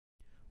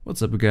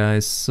What's up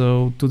guys,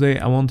 so today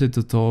I wanted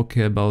to talk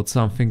about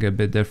something a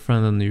bit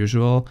different than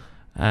usual,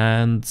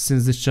 and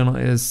since this channel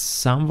is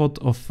somewhat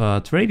of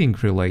trading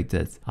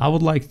related, I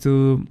would like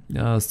to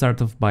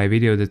start off by a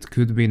video that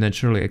could be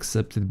naturally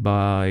accepted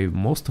by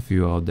most of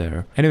you out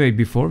there. Anyway,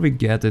 before we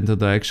get into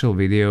the actual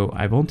video,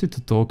 I wanted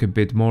to talk a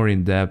bit more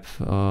in depth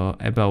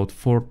about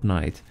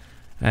Fortnite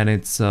and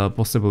its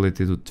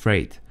possibility to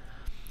trade.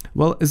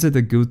 Well, is it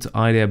a good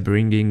idea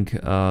bringing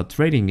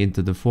trading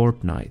into the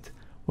Fortnite?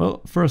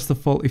 Well, first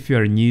of all, if you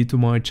are new to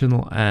my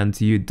channel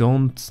and you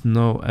don't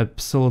know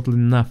absolutely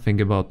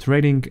nothing about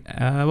trading,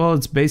 well,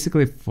 it's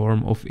basically a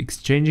form of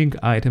exchanging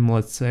item,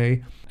 let's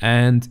say,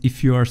 and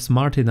if you are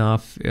smart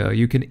enough,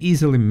 you can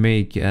easily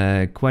make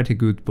quite a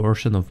good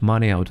portion of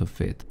money out of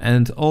it.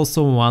 And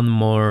also one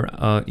more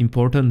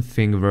important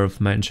thing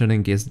worth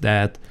mentioning is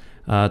that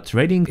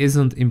trading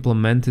isn't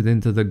implemented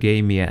into the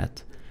game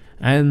yet,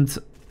 and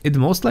it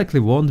most likely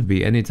won't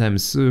be anytime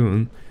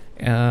soon.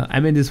 I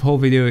mean, this whole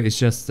video is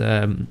just,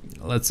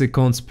 let's say,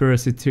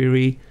 conspiracy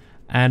theory,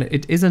 and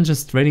it isn't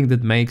just trading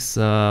that makes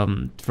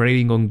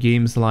trading on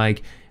games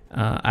like,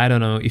 I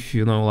don't know if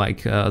you know,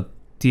 like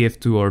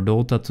TF2 or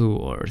Dota 2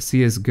 or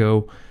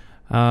CSGO,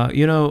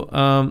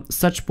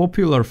 such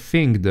popular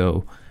thing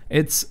though.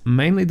 It's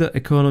mainly the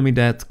economy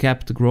that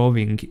kept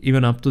growing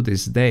even up to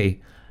this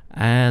day.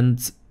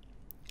 And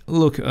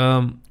look,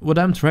 what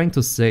I'm trying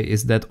to say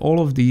is that all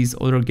of these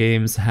other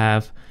games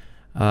have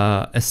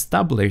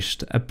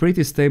established a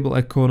pretty stable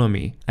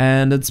economy,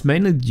 and it's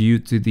mainly due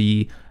to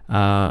the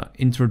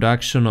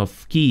introduction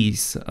of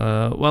keys.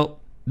 Well,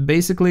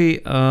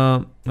 basically,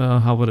 how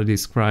would I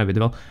describe it?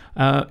 Well,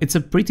 it's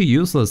a pretty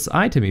useless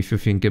item if you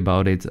think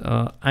about it.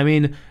 I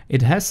mean,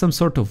 it has some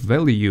sort of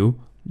value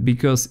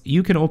because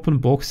you can open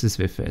boxes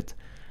with it,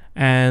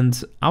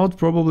 and I would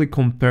probably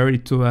compare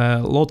it to a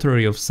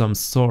lottery of some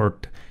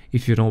sort,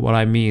 if you know what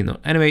I mean.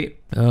 Anyway,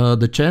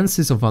 the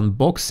chances of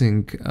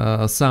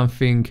unboxing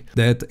something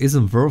that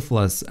isn't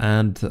worthless,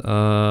 and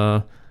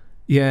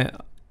yeah,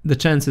 the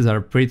chances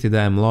are pretty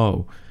damn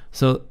low.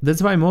 So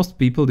that's why most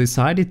people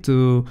decided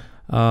to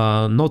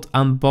not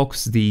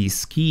unbox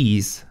these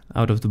keys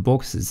out of the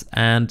boxes,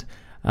 and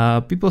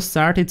people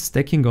started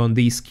stacking on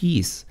these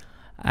keys,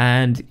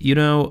 and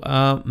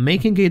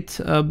making it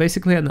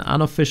basically an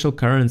unofficial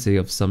currency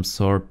of some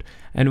sort.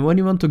 And when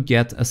you want to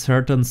get a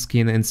certain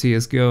skin in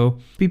CSGO,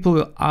 people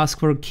will ask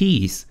for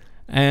keys,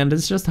 and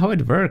that's just how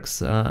it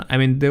works. I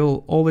mean, they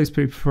will always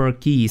prefer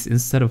keys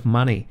instead of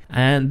money,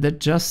 and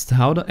that's just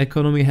how the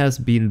economy has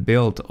been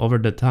built over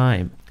the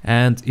time.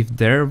 And if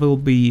there will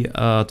be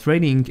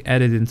trading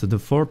added into the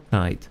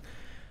Fortnite,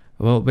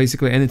 well,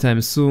 basically anytime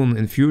soon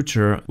in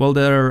future, well,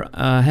 there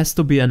has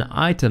to be an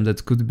item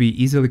that could be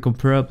easily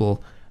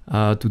comparable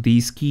to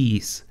these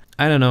keys.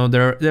 I don't know,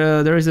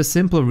 there is a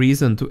simple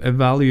reason to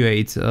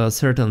evaluate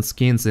certain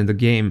skins in the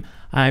game.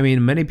 I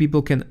mean, many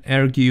people can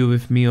argue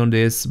with me on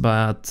this,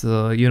 but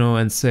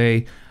and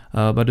say,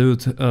 but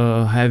dude,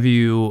 have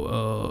you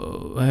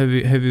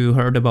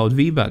heard about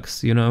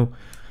V-Bucks?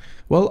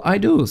 Well, I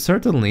do,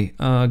 certainly.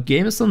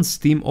 Games on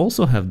Steam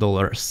also have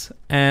dollars,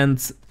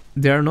 and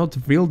they are not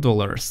real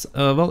dollars.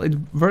 Well, it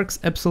works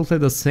absolutely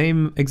the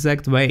same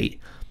exact way.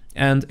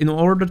 And in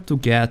order to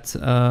get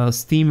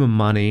Steam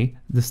money,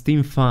 the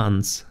Steam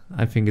funds,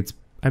 I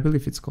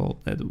believe it's called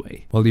that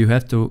way. Well, you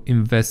have to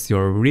invest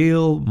your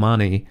real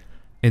money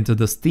into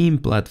the Steam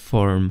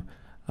platform,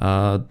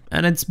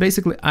 and it's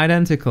basically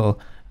identical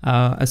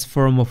as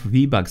form of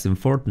V-Bucks in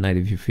Fortnite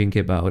if you think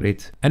about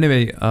it.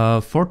 Anyway,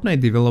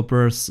 Fortnite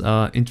developers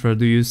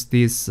introduced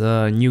this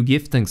new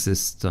gifting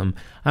system.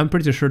 I'm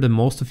pretty sure that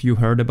most of you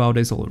heard about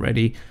this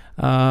already.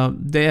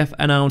 They have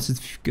announced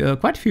it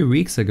quite a few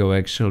weeks ago,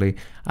 actually.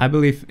 I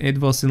believe it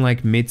was in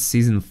like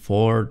mid-season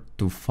 4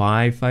 to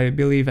 5, I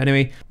believe.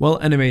 Anyway,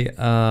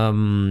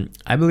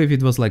 I believe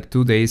it was like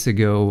 2 days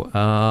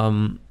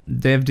ago.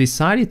 They've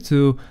decided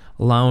to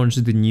launch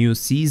the new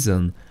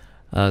season,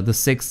 the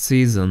 6th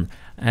season.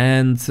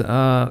 And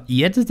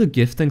yet the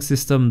gifting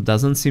system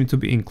doesn't seem to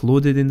be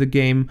included in the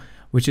game,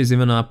 which is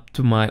even up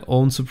to my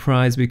own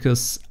surprise,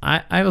 because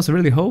I was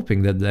really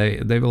hoping that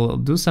they will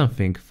do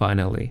something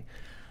finally.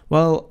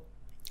 Well,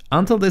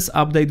 until this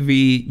update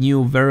we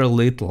knew very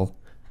little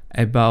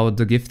about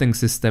the gifting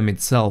system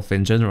itself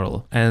in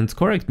general. And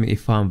correct me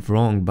if I'm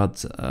wrong,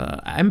 but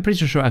I'm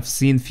pretty sure I've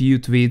seen few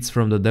tweets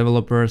from the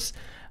developers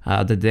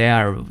that they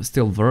are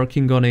still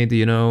working on it,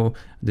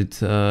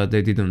 that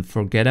they didn't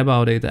forget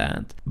about it.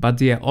 But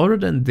yeah, other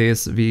than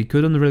this, we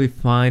couldn't really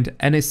find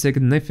any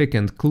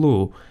significant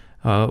clue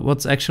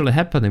what's actually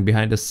happening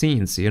behind the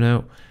scenes,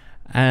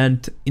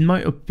 And in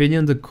my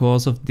opinion, the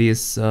cause of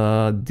this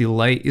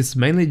delay is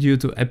mainly due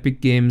to Epic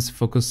Games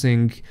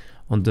focusing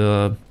on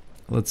the,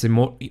 let's say,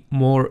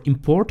 more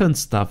important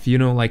stuff,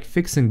 like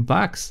fixing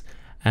bugs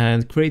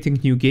and creating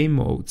new game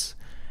modes.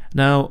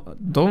 Now,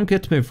 don't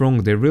get me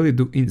wrong, they really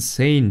do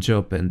insane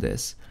job in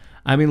this.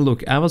 I mean,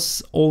 look, I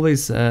was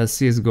always a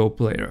CSGO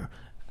player,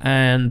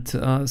 and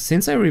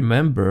since I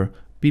remember,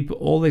 people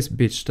always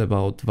bitched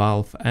about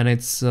Valve and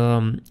its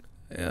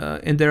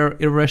in their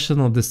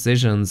irrational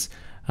decisions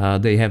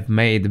they have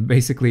made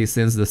basically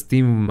since the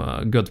Steam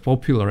got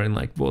popular in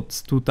like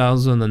what,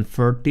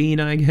 2013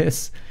 I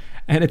guess,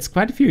 and it's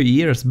quite a few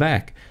years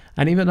back.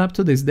 And even up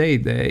to this day,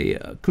 they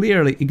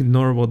clearly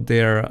ignore what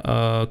their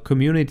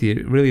community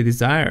really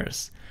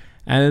desires.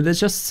 And it's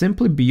just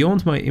simply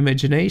beyond my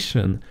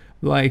imagination.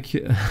 Like,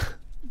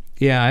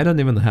 yeah, I don't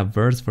even have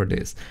words for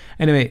this.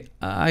 Anyway,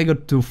 I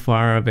got too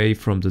far away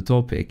from the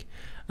topic.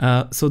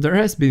 So there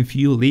has been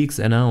few leaks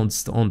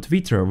announced on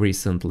Twitter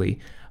recently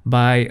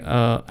by,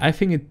 I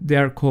think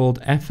they're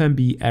called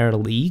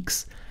FMBR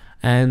leaks.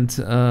 And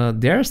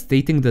they're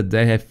stating that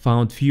they have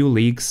found few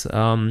leaks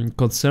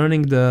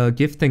concerning the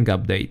gifting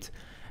update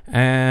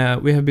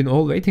we have been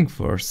all waiting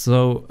for.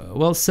 So,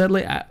 well,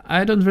 sadly,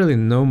 I don't really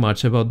know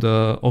much about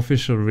the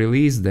official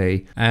release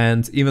day,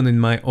 and even in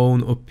my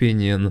own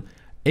opinion,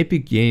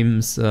 Epic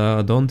Games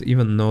don't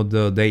even know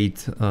the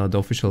date, the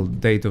official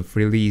date of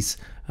release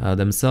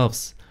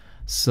themselves.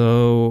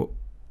 So,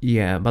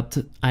 yeah, but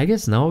I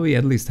guess now we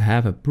at least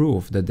have a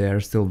proof that they are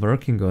still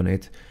working on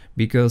it,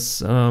 because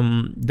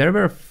there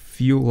were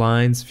few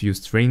lines, few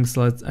strings,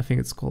 I think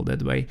it's called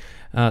that way.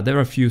 There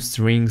are a few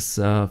strings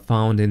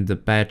found in the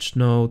patch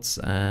notes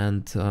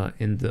and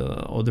in the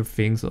other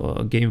things,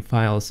 or game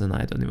files, and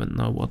I don't even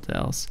know what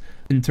else.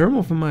 In terms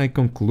of my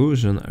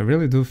conclusion, I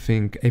really do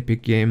think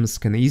Epic Games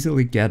can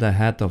easily get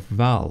ahead of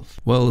Valve.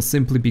 Well,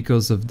 simply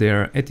because of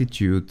their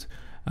attitude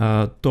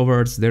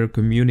towards their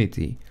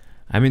community.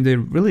 I mean, they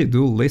really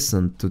do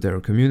listen to their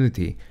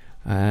community.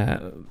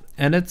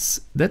 And that's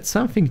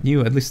something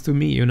new, at least to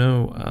me, you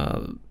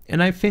know.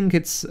 And I think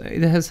it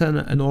has an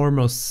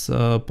enormous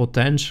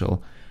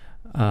potential,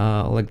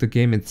 like the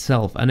game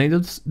itself, and it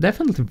would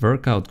definitely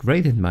work out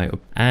great in my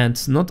opinion.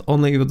 And not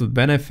only would it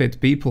benefit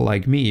people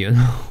like me, you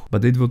know,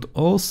 but it would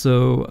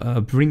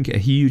also bring a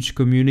huge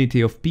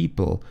community of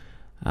people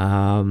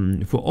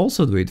who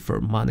also do it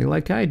for money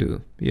like I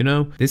do, you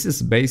know. This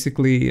is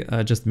basically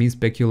just me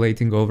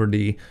speculating over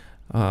the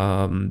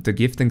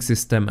gifting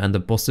system and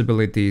the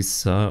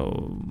possibilities,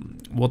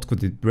 what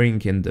could it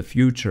bring in the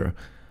future.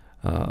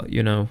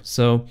 You know,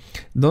 so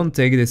don't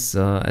take this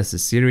as a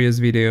serious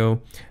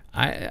video.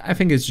 I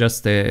think it's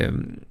just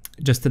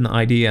an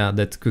idea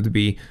that could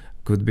be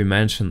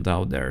mentioned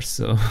out there.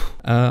 So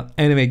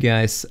anyway,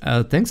 guys,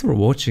 thanks for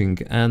watching,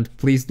 and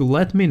please do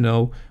let me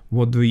know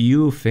what do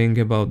you think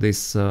about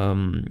this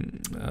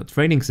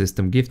trading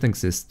system, gifting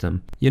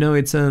system. You know,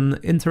 it's an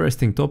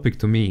interesting topic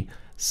to me.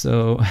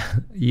 So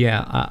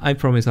yeah, I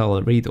promise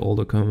I'll read all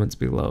the comments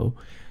below.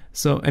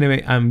 So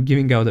anyway, I'm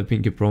giving out a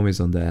pinky promise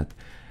on that.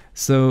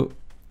 So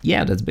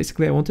yeah, that's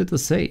basically what I wanted to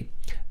say.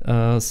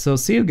 So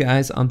see you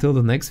guys until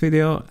the next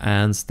video,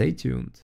 and stay tuned.